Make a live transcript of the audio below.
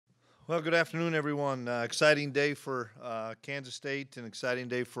Well, good afternoon, everyone. Exciting day for Kansas State, an exciting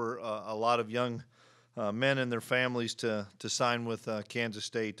day for a lot of young men and their families to sign with Kansas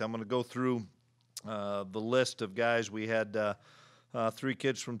State. I'm going to go through the list of guys. We had three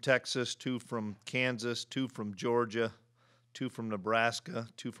kids from Texas, two from Kansas, two from Georgia, two from Nebraska,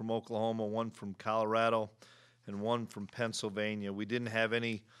 two from Oklahoma, one from Colorado, and one from Pennsylvania. We didn't have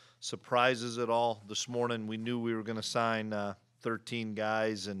any surprises at all this morning. We knew we were going to sign 13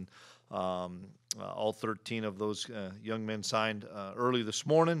 guys, and all 13 of those young men signed early this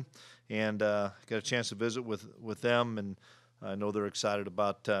morning, and got a chance to visit with them, and I know they're excited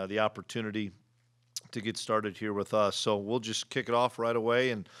about the opportunity to get started here with us. So we'll just kick it off right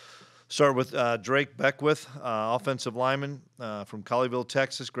away and start with Drake Beckwith, offensive lineman from Colleyville,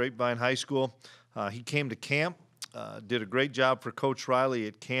 Texas, Grapevine High School. He came to camp, did a great job for Coach Riley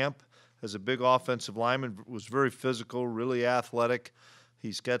at camp as a big offensive lineman, was very physical, really athletic.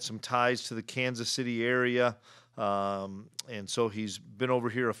 He's got some ties to the Kansas City area, and so he's been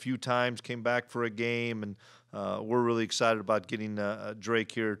over here a few times, came back for a game, and we're really excited about getting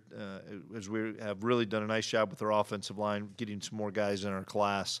Drake here as we have really done a nice job with our offensive line, getting some more guys in our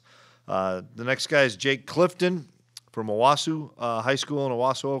class. The next guy is Jake Clifton from Owasso High School in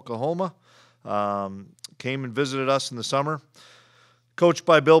Owasso, Oklahoma. Came and visited us in the summer. Coached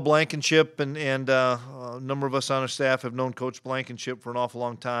by Bill Blankenship, and a number of us on our staff have known Coach Blankenship for an awful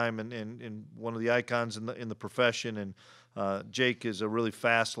long time, and one of the icons in the profession. And Jake is a really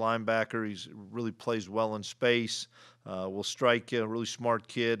fast linebacker. He really plays well in space. Will strike you, a really smart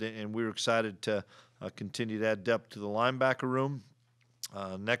kid, and we're excited to continue to add depth to the linebacker room.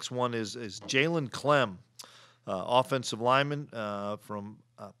 Next one is Jalen Clem, offensive lineman from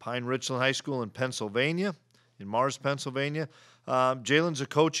Pine Richland High School in Pennsylvania, in Mars, Pennsylvania. Jalen's a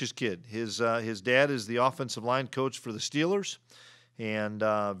coach's kid. His dad is the offensive line coach for the Steelers, and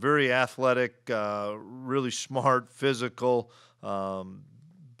very athletic, really smart, physical,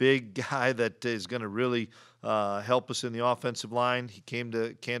 big guy that is going to really help us in the offensive line. He came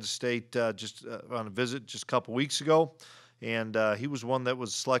to Kansas State just on a visit just a couple weeks ago, and he was one that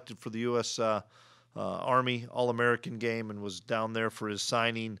was selected for the U.S. Army All-American game and was down there for his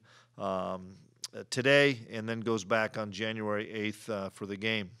signing today, and then goes back on January 8th for the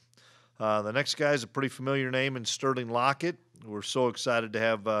game. The next guy is a pretty familiar name in Sterling Lockett. We're so excited to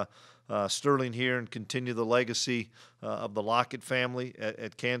have Sterling here and continue the legacy of the Lockett family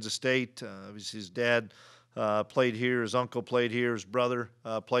at Kansas State. His dad played here, his uncle played here, his brother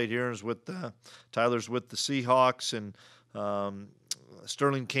played here, Tyler's with the Seahawks, and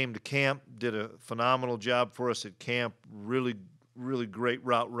Sterling came to camp, did a phenomenal job for us at camp, really great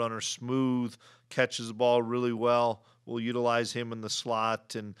route runner, smooth, catches the ball really well. We'll utilize him in the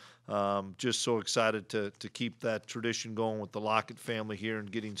slot, and just so excited to keep that tradition going with the Lockett family here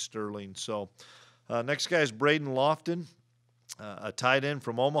and getting Sterling. So next guy is Braden Lofton, a tight end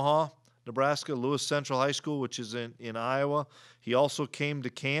from Omaha, Nebraska, Lewis Central High School, which is in Iowa. He also came to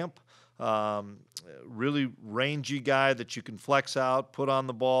camp. Really rangy guy that you can flex out, put on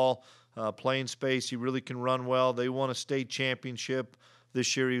the ball, play in space. He really can run well. They won a state championship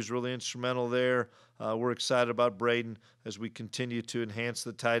this year. He was really instrumental there. We're excited about Braden as we continue to enhance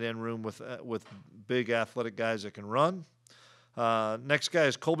the tight end room with big athletic guys that can run. Next guy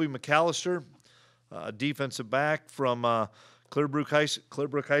is Colby McAllister, a defensive back from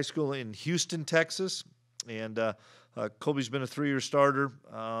Clearbrook High School in Houston, Texas. And Colby's been a 3-year starter,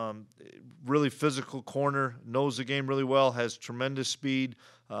 really physical corner, knows the game really well, has tremendous speed.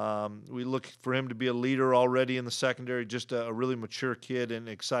 We look for him to be a leader already in the secondary, just a really mature kid, and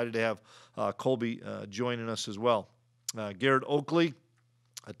excited to have Colby joining us as well. Garrett Oakley,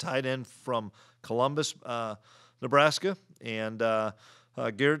 a tight end from Columbus, Nebraska, and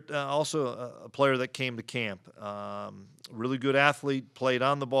Garrett, also a player that came to camp. Really good athlete, played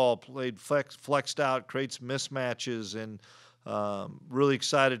on the ball, played flexed out, creates mismatches, and really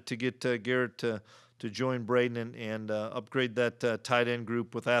excited to get Garrett to join Braden and upgrade that tight end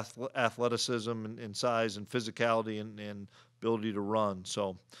group with athleticism and size and physicality and ability to run.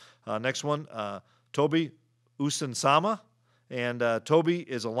 So next one, Toby Usansama. And Toby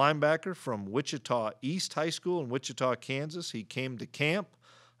is a linebacker from Wichita East High School in Wichita, Kansas. He came to camp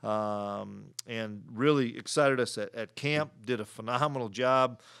and really excited us at camp, did a phenomenal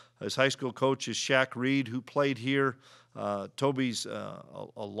job. His high school coach is Shaq Reed, who played here. Toby's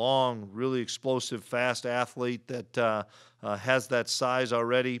a long, really explosive, fast athlete that has that size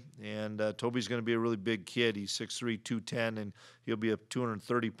already, and Toby's going to be a really big kid. He's 6'3", 210, and he'll be a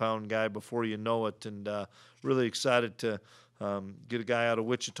 230-pound guy before you know it, and really excited to get a guy out of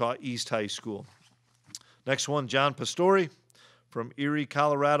Wichita East High School. Next one, John Pastore from Erie,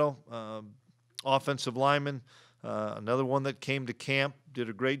 Colorado, offensive lineman. Another one that came to camp, did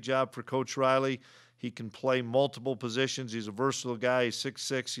a great job for Coach Riley. He can play multiple positions. He's a versatile guy. He's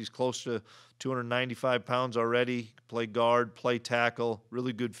 6'6". He's close to 295 pounds already. He can play guard, play tackle,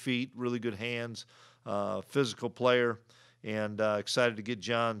 really good feet, really good hands, physical player, and excited to get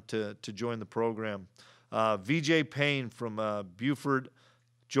John to join the program. VJ Payne from Buford,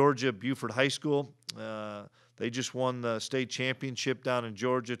 Georgia, Buford High School. They just won the state championship down in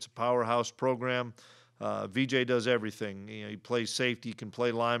Georgia. It's a powerhouse program. VJ does everything. He plays safety, he can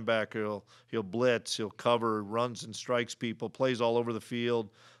play linebacker, he'll blitz, he'll cover, runs and strikes people, plays all over the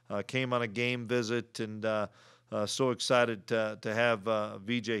field. Came on a game visit, and so excited to have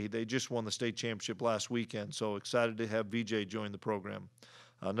VJ. They just won the state championship last weekend, so excited to have VJ join the program.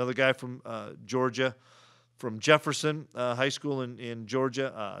 Another guy from Georgia, from Jefferson High School in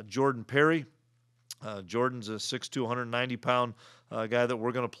Georgia, Jordan Perry. Jordan's a 6'2", 190-pound guy that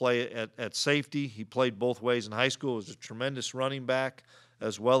we're going to play at safety. He played both ways in high school. He was a tremendous running back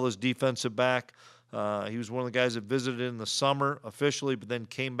as well as defensive back. He was one of the guys that visited in the summer officially, but then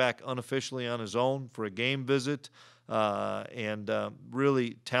came back unofficially on his own for a game visit. And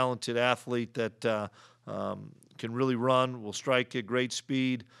really talented athlete that can really run, will strike at great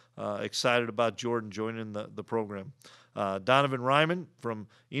speed. Excited about Jordan joining the program. Donovan Ryman from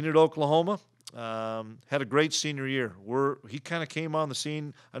Enid, Oklahoma. Had a great senior year. He kind of came on the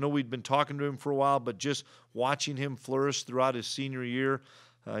scene. I know we'd been talking to him for a while, but just watching him flourish throughout his senior year.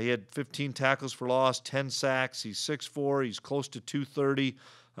 He had 15 tackles for loss, 10 sacks. He's 6'4". He's close to 230.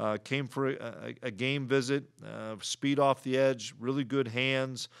 Came for a game visit. Speed off the edge, really good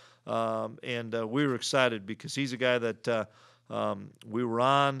hands. And we were excited because he's a guy that we were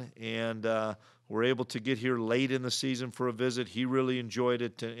on and were able to get here late in the season for a visit. He really enjoyed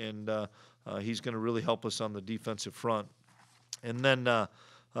it, and he's going to really help us on the defensive front. And then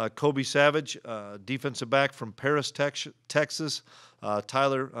Kobe Savage, defensive back from Paris, Texas,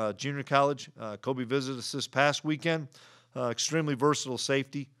 Tyler Junior College. Kobe visited us this past weekend. Extremely versatile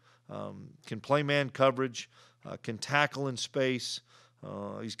safety, can play man coverage, can tackle in space.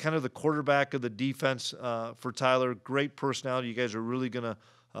 He's kind of the quarterback of the defense for Tyler. Great personality. You guys are really going to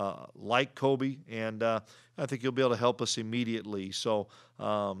like Kobe, and I think he'll be able to help us immediately. So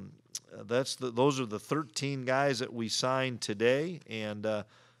those are the 13 guys that we signed today, and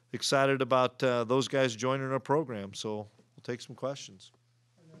excited about those guys joining our program. So we'll take some questions.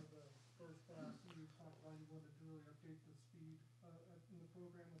 I know the first class you talked about you wanted to really update the speed in the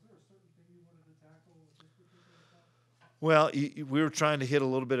program. Was there a certain thing you wanted to tackle with this particular class? Well, we were trying to hit a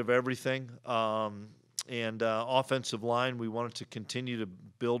little bit of everything. And offensive line, we wanted to continue to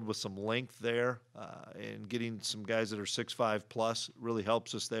build with some length there, and getting some guys that are 6'5" plus really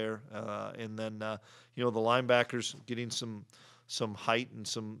helps us there. And then the linebackers, getting some height and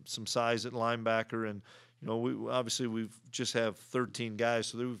some size at linebacker. And we just have 13 guys,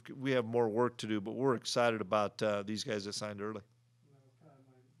 so we have more work to do. But we're excited about these guys that signed early. That was kind of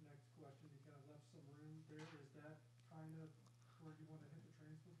my next question. You kind of left some room there. Is that kind of where you want to hit the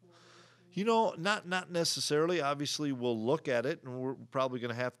transfer portal? Not necessarily. Obviously, we'll look at it, and we're probably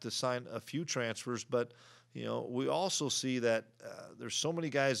going to have to sign a few transfers. But we also see that there's so many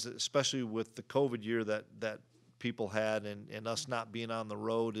guys, especially with the COVID year that people had, and us not being on the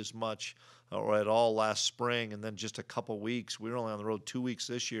road as much or at all last spring, and then just a couple weeks. We were only on the road 2 weeks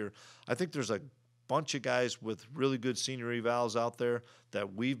this year. I think there's a bunch of guys with really good senior evals out there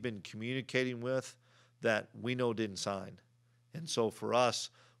that we've been communicating with that we know didn't sign. And so for us,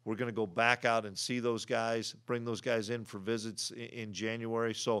 we're going to go back out and see those guys, bring those guys in for visits in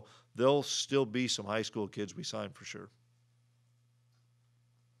January. So there'll still be some high school kids we sign for sure.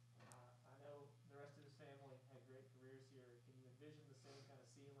 I know the rest of his family had great careers here. Can you envision the same kind of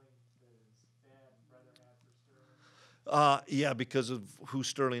ceiling that his dad and brother had for Sterling? Yeah, because of who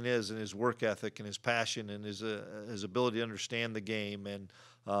Sterling is and his work ethic and his passion and his ability to understand the game and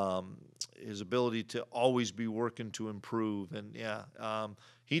his ability to always be working to improve. And,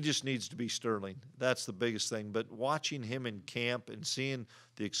 he just needs to be Sterling. That's the biggest thing. But watching him in camp and seeing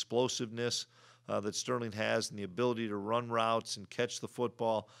the explosiveness that Sterling has and the ability to run routes and catch the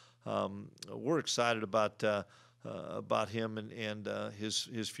football, we're excited about him and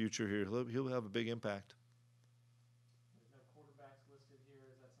his future here. He'll have a big impact. There's no quarterbacks listed here.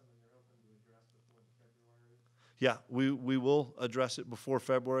 Is that something you're hoping to address before the February? Yeah, we will address it before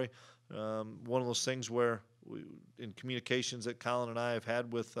February. One of those things where in communications that Colin and I have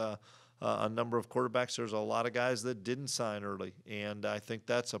had with a number of quarterbacks, there's a lot of guys that didn't sign early, and I think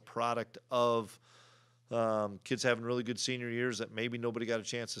that's a product of kids having really good senior years that maybe nobody got a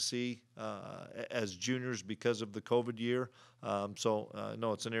chance to see as juniors because of the COVID year.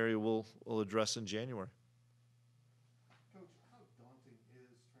 No, it's an area we'll address in January. Coach, how daunting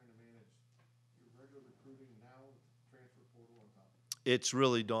is trying to manage your regular recruiting now with transfer portal on top? It's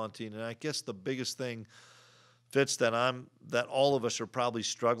really daunting, and I guess the biggest thing, Fitz, that all of us are probably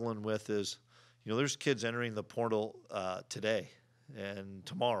struggling with is, there's kids entering the portal today and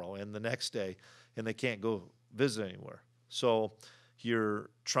tomorrow and the next day, and they can't go visit anywhere. So you're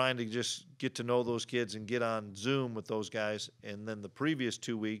trying to just get to know those kids and get on Zoom with those guys. And then the previous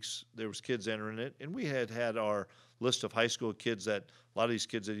 2 weeks, there was kids entering it, and we had our list of high school kids that a lot of these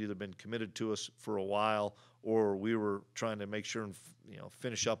kids had either been committed to us for a while, or we were trying to make sure and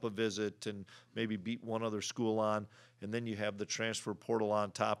finish up a visit and maybe beat one other school on. And then you have the transfer portal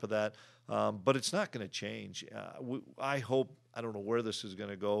on top of that. But it's not going to change. I hope, I don't know where this is going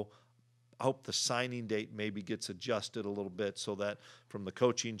to go. I hope the signing date maybe gets adjusted a little bit so that from the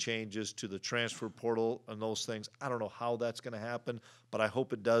coaching changes to the transfer portal and those things, I don't know how that's going to happen, but I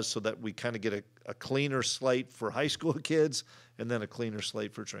hope it does so that we kind of get a cleaner slate for high school kids and then a cleaner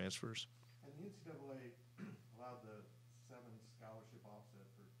slate for transfers. And the NCAA allowed the 7 scholarship offset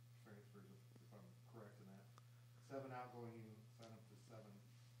for transfers, if I'm correct in that. 7 outgoing, you sign up to 7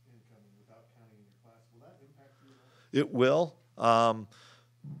 incoming without counting in your class. Will that impact you at all? It will.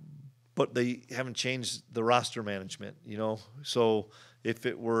 But they haven't changed the roster management, So if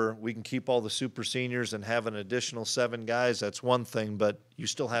it were, we can keep all the super seniors and have an additional 7 guys, that's one thing, but you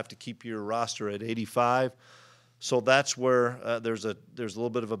still have to keep your roster at 85. So that's where there's a little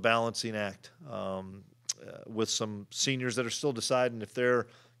bit of a balancing act with some seniors that are still deciding if they're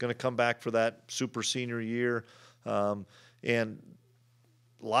going to come back for that super senior year. And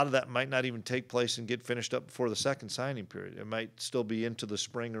a lot of that might not even take place and get finished up before the second signing period. It might still be into the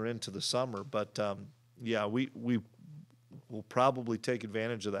spring or into the summer. But, we will probably take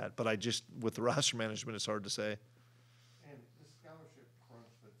advantage of that. But with the roster management, it's hard to say. And the scholarship crunch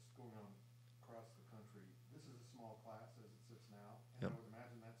that's going on across the country, this is a small class as it sits now. And Yep. I would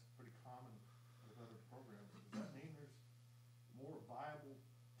imagine that's pretty common with other programs. Does that mean there's more viable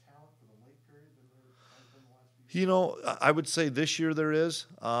talent for the late period than there has been the last few years? I would say this year there is.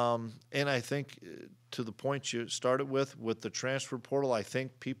 And I think to the point you started with the transfer portal, I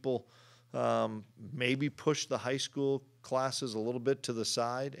think people maybe push the high school classes a little bit to the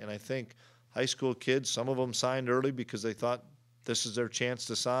side. And I think high school kids, some of them signed early because they thought this is their chance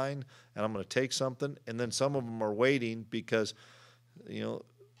to sign and I'm going to take something. And then some of them are waiting because,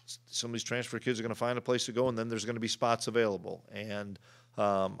 some of these transfer kids are going to find a place to go and then there's going to be spots available. And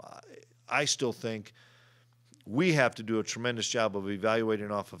I still think we have to do a tremendous job of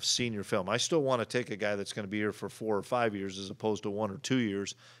evaluating off of senior film. I still want to take a guy that's going to be here for 4 or 5 years as opposed to 1 or 2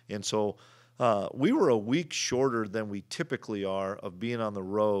 years. And so we were a week shorter than we typically are of being on the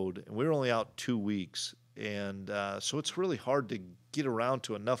road, and we were only out 2 weeks. And so it's really hard to get around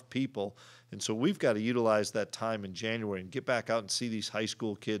to enough people. And so we've got to utilize that time in January and get back out and see these high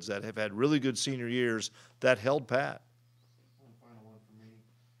school kids that have had really good senior years that held pat. One final one for me.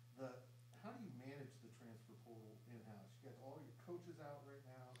 How do you manage the transfer portal in-house? You got all your coaches out right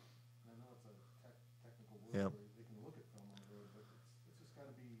now, and I know it's a technical word Yep. where they can look at film on the road, but it's just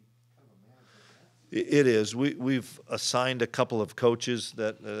got to be kind of a management task. It is. We've assigned a couple of coaches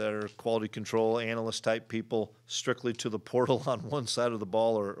that are quality control analyst type people strictly to the portal on one side of the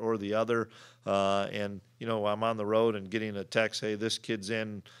ball or the other. And I'm on the road and getting a text, hey, this kid's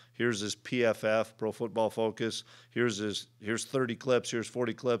in. Here's his PFF, Pro Football Focus. Here's 30 clips. Here's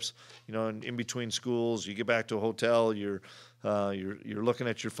 40 clips. And in between schools, you get back to a hotel. You're looking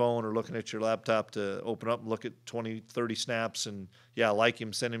at your phone or looking at your laptop to open up and look at 20, 30 snaps. And I like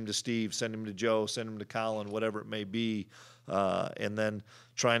him. Send him to Steve. Send him to Joe. Send him to Colin. Whatever it may be. And then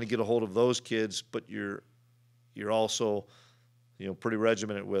trying to get a hold of those kids, but you're also pretty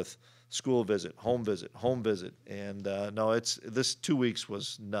regimented with school visit, home visit, and no, this 2 weeks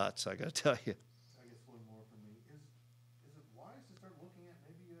was nuts. I got to tell you. I guess one more from me. Is it wise to start looking at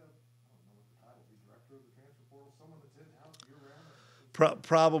maybe I don't know what the title would be, director of the transfer portal, someone that's in-house year-round?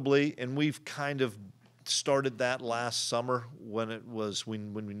 Probably, and we've kind of started that last summer when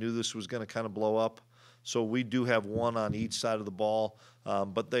we knew this was going to kind of blow up. So we do have one on each side of the ball,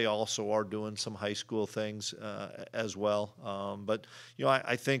 but they also are doing some high school things as well. But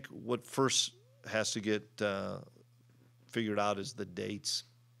I think what first has to get figured out is the dates.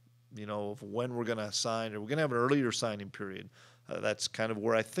 Of when we're going to sign, or we're going to have an earlier signing period. That's kind of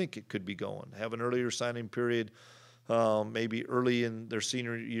where I think it could be going. Have an earlier signing period, maybe early in their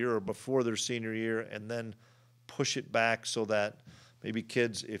senior year or before their senior year, and then push it back so that maybe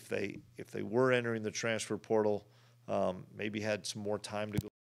kids, if they were entering the transfer portal, maybe had some more time to go.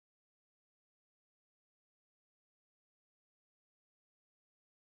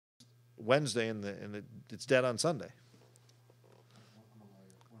 Wednesday and it's dead on Sunday.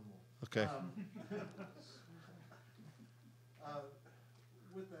 Okay.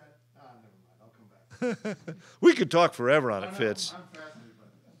 With that, never mind, I'll come back. We could talk forever on it, No, Fitz. I'm fascinated by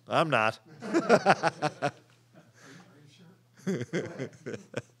that. I'm not. Are you sure?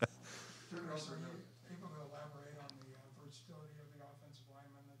 Also, are you able to elaborate on the versatility of the offensive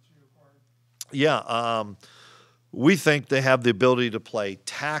linemen that you acquired? Yeah, we think they have the ability to play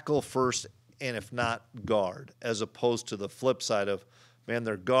tackle first, and if not, guard, as opposed to the flip side of, man,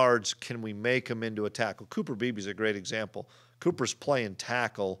 they're guards. Can we make them into a tackle? Cooper Beebe's a great example. Cooper's playing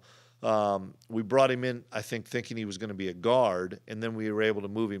tackle. We brought him in, I think, thinking he was going to be a guard, and then we were able to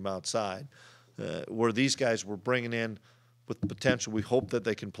move him outside. Where these guys we're bringing in with potential, we hope that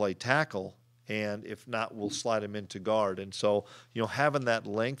they can play tackle, and if not, we'll slide him into guard. And so, having that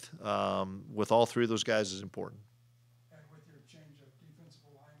length with all three of those guys is important. And with your change of defensive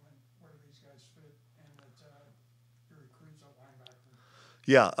alignment, where do these guys fit in that your recruits at linebacker?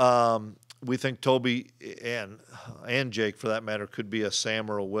 Yeah, we think Toby and Jake, for that matter, could be a Sam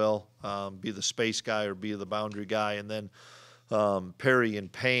or a Will, be the space guy or be the boundary guy. And then Perry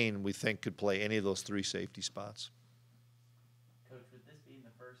and Payne, we think, could play any of those three safety spots. Coach, with this being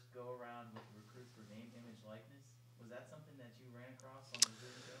the first go-around with recruits for name, image, likeness, was that something that you ran across on the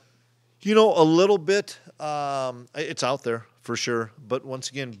Zoom show? A little bit. It's out there for sure. But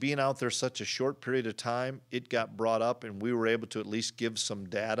once again, being out there such a short period of time, it got brought up, and we were able to at least give some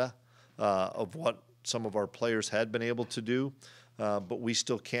data of what some of our players had been able to do. But we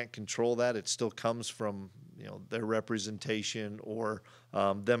still can't control that. It still comes from their representation or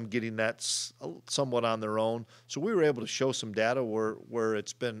them getting that somewhat on their own. So we were able to show some data where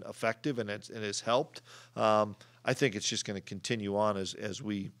it's been effective and it has helped. I think it's just going to continue on as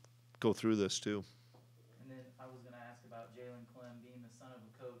we go through this too. And then I was going to ask about Jalen Clem being the son of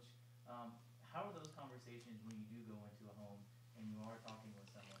a coach. How are those conversations when you do go into a home and you are talking with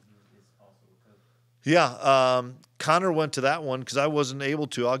someone who is also a coach? Yeah, Connor went to that one because I wasn't able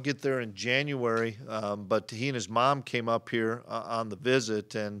to. I'll get there in January, but he and his mom came up here on the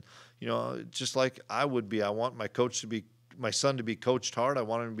visit, and just like I would be, I want my son to be coached hard. I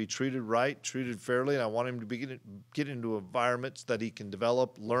want him to be treated right, treated fairly, and I want him to get into environments that he can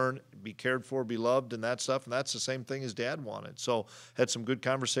develop, learn, be cared for, be loved, and that stuff. And that's the same thing his dad wanted. So had some good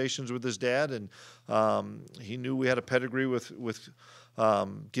conversations with his dad, and he knew we had a pedigree with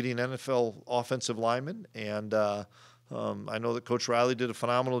getting NFL offensive linemen. And I know that Coach Riley did a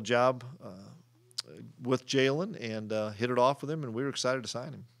phenomenal job with Jalen and hit it off with him, and we were excited to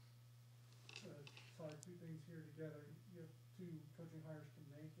sign him. Sorry, two things here together. You have two coaching hires to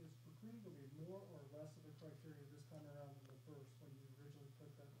make. Is recruiting going to be more or less of a criteria this time around than the first when you originally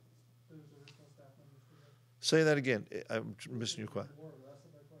put those original staff members together? Say that again. I'm missing your question. More or less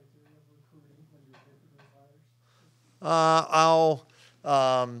of a criteria of recruiting when you're making those hires?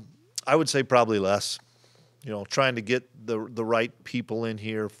 I would say probably less. Trying to get the right people in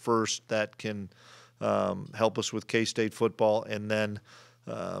here first that can help us with K-State football, and then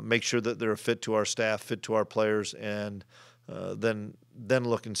make sure that they're a fit to our staff, fit to our players, and then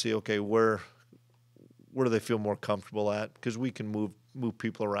look and see, okay, where do they feel more comfortable at? Because we can move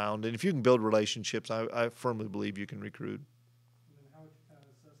people around, and if you can build relationships, I firmly believe you can recruit. And then how would you kind of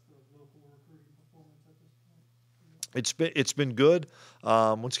assess the local recruiting performance at this point? It's been good.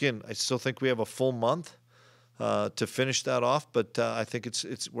 Once again, I still think we have a full month to finish that off, but I think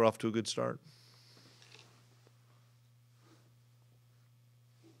we're off to a good start.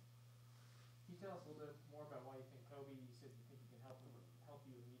 Can you tell us a little bit more about why you think Kobe? You said you think he can help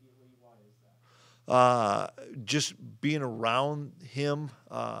you immediately. Why is that? Just being around him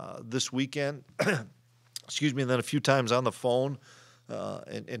this weekend, excuse me, and then a few times on the phone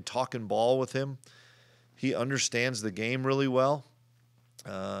and talking ball with him. He understands the game really well.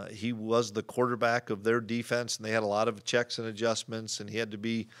 He was the quarterback of their defense, and they had a lot of checks and adjustments, and he had to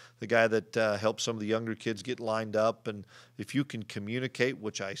be the guy that helped some of the younger kids get lined up. And if you can communicate,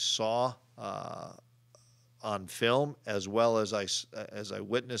 which I saw on film, as well as I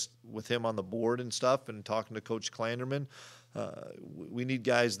witnessed with him on the board and stuff and talking to Coach Klanderman, we need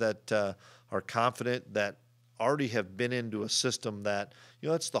guys that are confident, that already have been into a system that,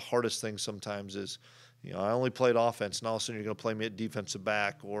 that's the hardest thing sometimes is I only played offense, and all of a sudden you're going to play me at defensive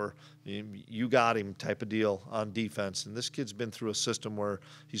back, or you got him type of deal on defense. And this kid's been through a system where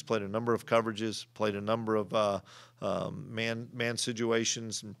he's played a number of coverages, played a number of man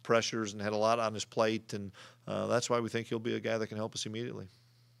situations and pressures, and had a lot on his plate. And that's why we think he'll be a guy that can help us immediately.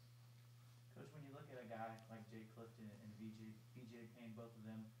 Coach, when you look at a guy like Jay Clifton and VJ Payne, both of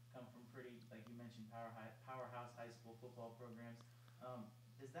them come from pretty, like you mentioned, powerhouse high school football programs.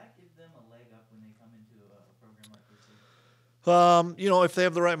 Does that give them a leg up when they come into a program like this? If they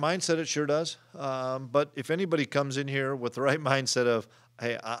have the right mindset, it sure does. But if anybody comes in here with the right mindset of,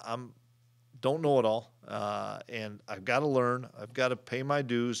 hey, I'm don't know it all, and I've got to learn, I've got to pay my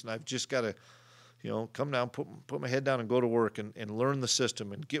dues, and I've just got to, come down, put my head down and go to work and learn the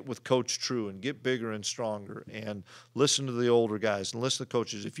system and get with Coach True and get bigger and stronger and listen to the older guys and listen to the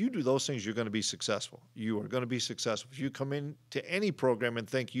coaches. If you do those things, you're going to be successful. You are going to be successful. If you come into any program and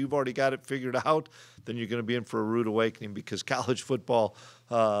think you've already got it figured out, then you're going to be in for a rude awakening, because college football,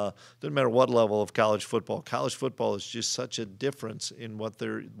 doesn't matter what level of college football is just such a difference in what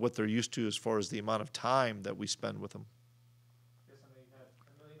they're used to as far as the amount of time that we spend with them.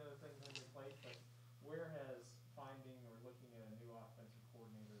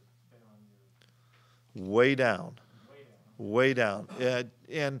 Way down.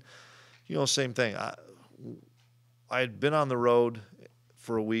 And same thing. I had been on the road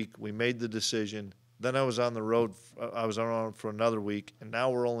for a week. We made the decision. Then I was on the road. I was on for another week, and now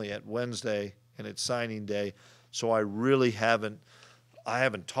we're only at Wednesday, and it's signing day. So I really haven't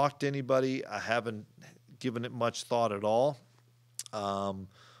talked to anybody. I haven't given it much thought at all.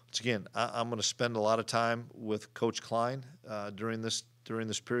 Once again, I'm going to spend a lot of time with Coach Klein during this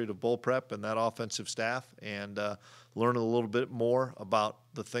period of bowl prep and that offensive staff, and learn a little bit more about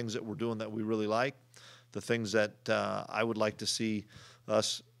the things that we're doing that we really like, the things that I would like to see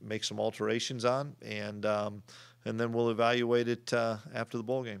us make some alterations on, and then we'll evaluate it after the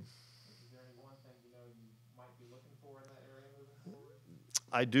bowl game. Is there any one thing you might be looking for in that area moving forward?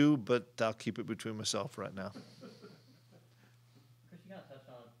 I do, but I'll keep it between myself right now. Chris, you kind of touched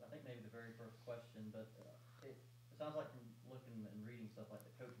on, I think, maybe the very first question, but it sounds like from looking and reading stuff like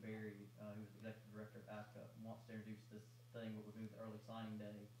that Coach Berry, who's the executive director of AFCA, wants to introduce this thing where we move the early signing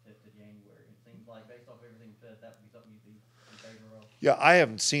day to January. It seems like, based off everything said, that would be something you'd be in favor of. Yeah, I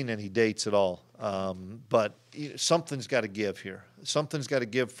haven't seen any dates at all, but something's got to give here. Something's got to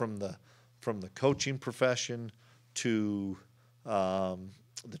give from the coaching profession to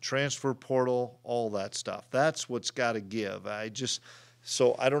the transfer portal, all that stuff. That's what's got to give.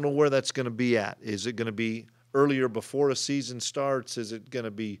 So I don't know where that's going to be at. Is it going to be earlier before a season starts? Is it going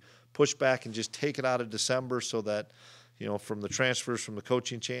to be pushed back and just take it out of December so that, from the transfers, from the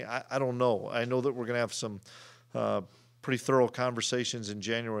coaching chain? I don't know. I know that we're going to have some pretty thorough conversations in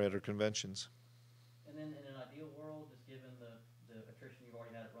January at our conventions. And then in an ideal world, just given the attrition you've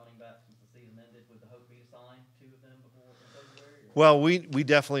already had at running back since the season ended, would the hope be to sign two of them before February? Well, we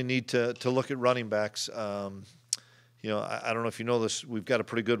definitely need to look at running backs. I don't know if you know this, we've got a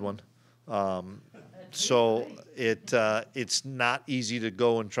pretty good one. So it's not easy to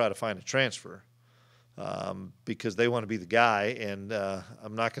go and try to find a transfer because they want to be the guy, and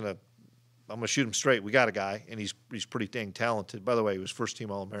I'm going to shoot him straight. We got a guy, and he's pretty dang talented. By the way, he was first-team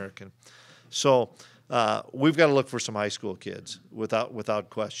All-American. So we've got to look for some high school kids without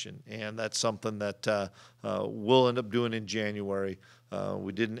question, and that's something that we'll end up doing in January.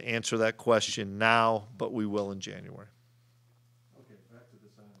 We didn't answer that question now, but we will in January. Okay, back to the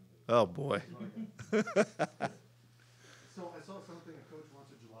signing date. Oh, boy. So I saw something, a coach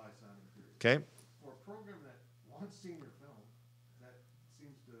wants a July signing period. Okay. For a program that wants senior film, that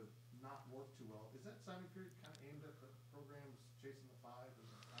seems to not work too well. Is that signing period kind of aimed at the programs chasing the five and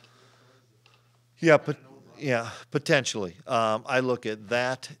the high? Yeah, potentially. I look at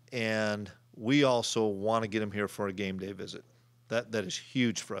that, and we also want to get them here for a game day visit. That is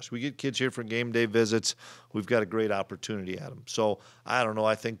huge for us. We get kids here for game day visits. We've got a great opportunity at them. So I don't know.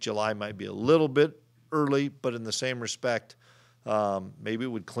 I think July might be a little bit early, but in the same respect, maybe it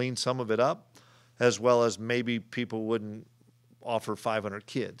would clean some of it up, as well as maybe people wouldn't offer 500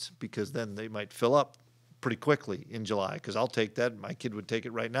 kids, because then they might fill up pretty quickly in July, because I'll take that. My kid would take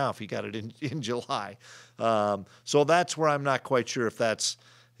it right now if he got it in July. So that's where I'm not quite sure if that's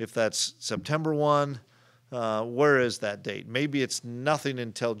September 1. Where is that date? Maybe it's nothing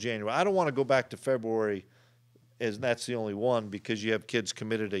until January. I don't want to go back to February, as that's the only one, because you have kids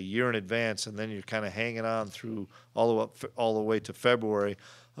committed a year in advance, and then you're kind of hanging on through all the way to February.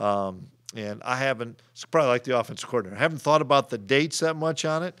 And I haven't, it's probably like the offensive coordinator, I haven't thought about the dates that much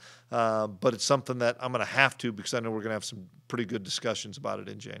on it, but it's something that I'm going to have to, because I know we're going to have some pretty good discussions about it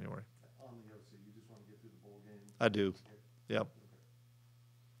in January. On the OC, you just want to get I do. Yep.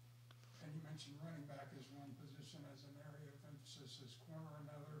 And you mentioned running back as one position as an area of emphasis, is corner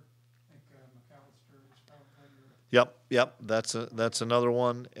another. I think McAllister is probably your Yep. That's another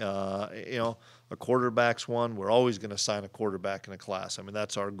one. A quarterback's one. We're always going to sign a quarterback in a class. I mean,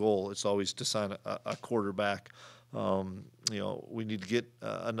 that's our goal. It's always to sign a quarterback. We need to get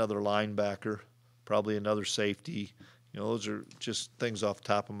another linebacker, probably another safety. Those are just things off the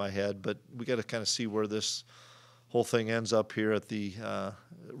top of my head. But we got to kind of see where this whole thing ends up here at the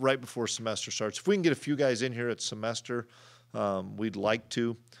right before semester starts. If we can get a few guys in here at semester, we'd like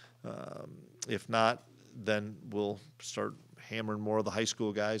to. If not, then we'll start hammering more of the high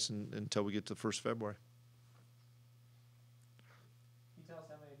school guys until we get to the 1st February. Can you tell us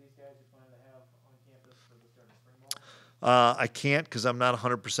how many of these guys you plan to have on campus for the start of spring ball? I can't because I'm not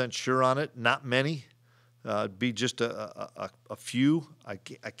 100% sure on it. Not many. It'd be just a few. I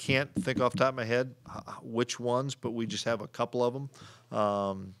can't think off the top of my head which ones, but we just have a couple of them.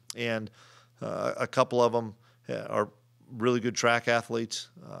 And a couple of them are really good track athletes,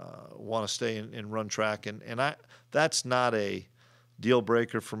 want to stay and run track. And that's not a deal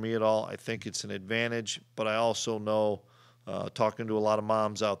breaker for me at all. I think it's an advantage, but I also know, talking to a lot of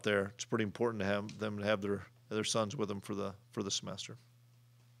moms out there, it's pretty important to have them to have their sons with them for the semester.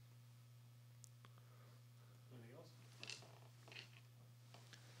 Anything else?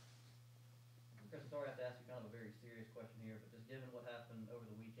 Chris, I'm sorry I have to ask you kind of a very serious question here, but just given what happened over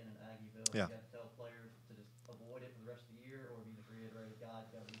the weekend in Aggieville, Yeah. you got to tell players to just avoid it for the rest of the year, or have you just reiterated, guys,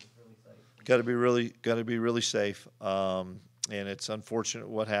 got to be just really safe? Got to be really safe. And it's unfortunate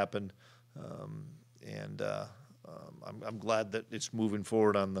what happened. I'm glad that it's moving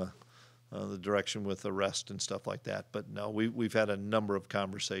forward on the direction with arrest and stuff like that. But no, we've had a number of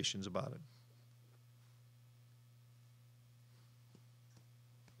conversations about it.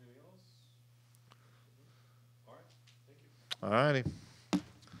 Anything else? All right, thank you. All righty. I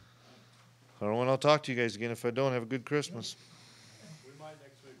don't know when I'll talk to you guys again. If I don't, have a good Christmas. We might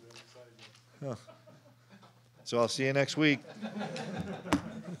next week, we haven't decided yet. So I'll see you next week.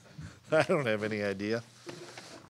 I don't have any idea.